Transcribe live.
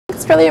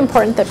really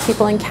important that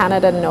people in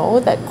Canada know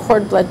that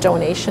cord blood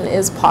donation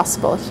is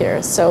possible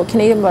here. So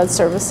Canadian Blood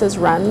Services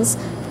runs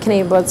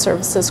Canadian Blood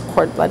Services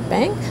Cord Blood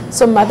Bank.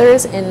 So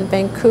mothers in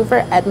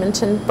Vancouver,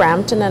 Edmonton,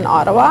 Brampton, and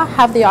Ottawa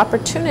have the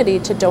opportunity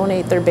to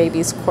donate their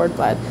baby's cord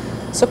blood.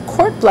 So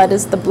cord blood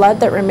is the blood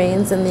that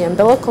remains in the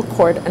umbilical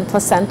cord and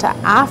placenta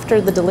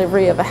after the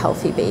delivery of a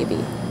healthy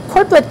baby.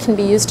 Cord blood can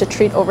be used to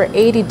treat over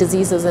 80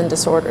 diseases and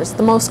disorders,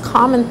 the most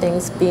common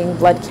things being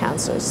blood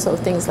cancers, so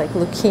things like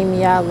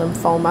leukemia,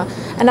 lymphoma,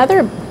 and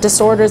other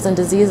disorders and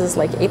diseases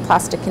like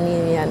aplastic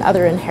anemia and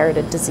other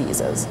inherited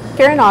diseases.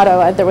 Here in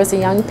Ottawa, there was a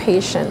young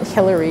patient,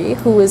 Hillary,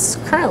 who is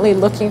currently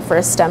looking for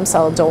a stem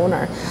cell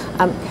donor.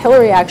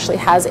 Hillary actually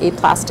has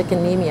aplastic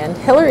anemia, and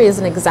Hillary is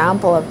an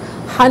example of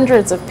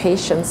hundreds of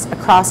patients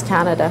across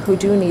Canada who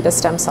do need a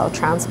stem cell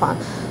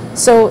transplant.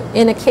 So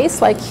in a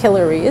case like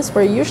Hillary's,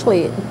 where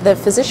usually the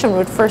physician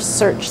would first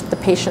search the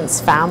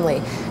patient's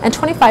family, and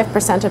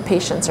 25% of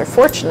patients are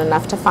fortunate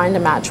enough to find a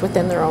match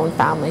within their own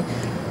family.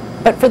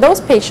 But for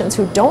those patients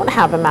who don't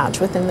have a match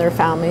within their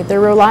family,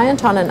 they're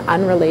reliant on an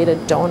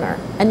unrelated donor.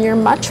 And you're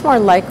much more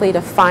likely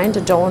to find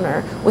a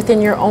donor within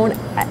your own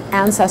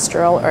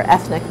ancestral or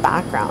ethnic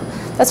background.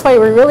 That's why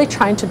we're really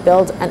trying to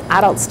build an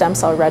adult stem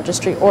cell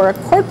registry or a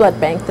cord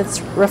blood bank that's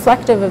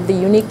reflective of the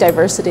unique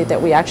diversity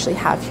that we actually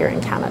have here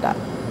in Canada.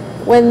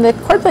 When the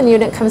cord blood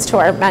unit comes to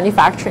our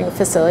manufacturing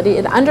facility,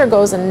 it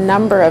undergoes a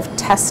number of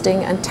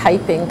testing and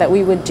typing that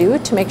we would do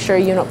to make sure a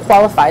unit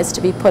qualifies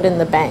to be put in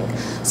the bank.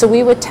 So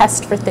we would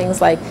test for things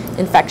like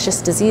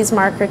infectious disease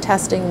marker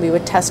testing, we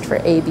would test for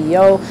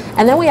ABO,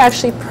 and then we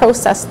actually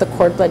process the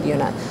cord blood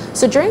unit.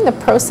 So during the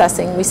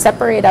processing, we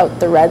separate out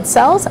the red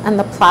cells and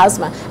the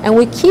plasma, and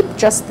we keep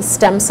just the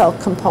stem cell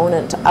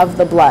component of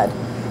the blood.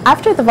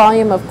 After the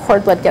volume of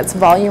cord blood gets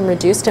volume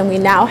reduced and we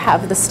now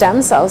have the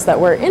stem cells that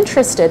we're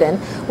interested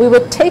in, we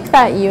would take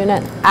that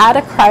unit, add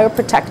a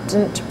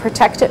cryoprotectant to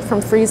protect it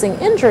from freezing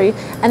injury,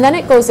 and then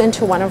it goes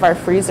into one of our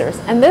freezers.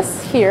 And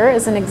this here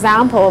is an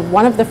example of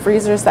one of the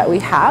freezers that we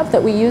have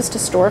that we use to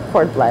store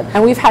cord blood.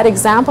 And we've had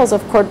examples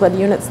of cord blood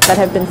units that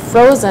have been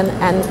frozen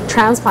and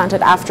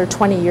transplanted after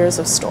 20 years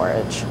of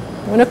storage.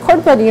 When a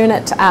cord blood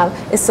unit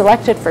is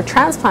selected for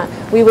transplant,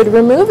 we would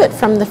remove it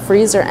from the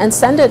freezer and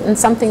send it in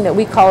something that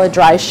we call a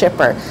dry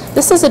shipper.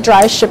 This is a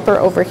dry shipper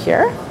over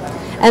here.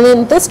 And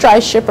then this dry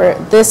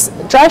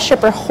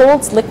shipper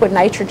holds liquid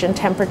nitrogen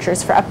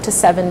temperatures for up to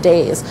 7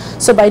 days.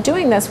 So by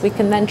doing this, we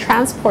can then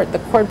transport the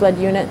cord blood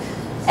unit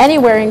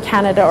anywhere in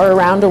Canada or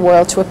around the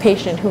world to a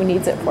patient who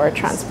needs it for a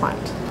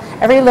transplant.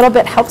 Every little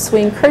bit helps.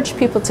 We encourage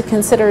people to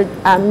consider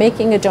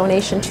making a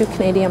donation to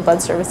Canadian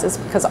Blood Services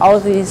because all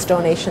of these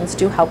donations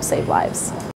do help save lives.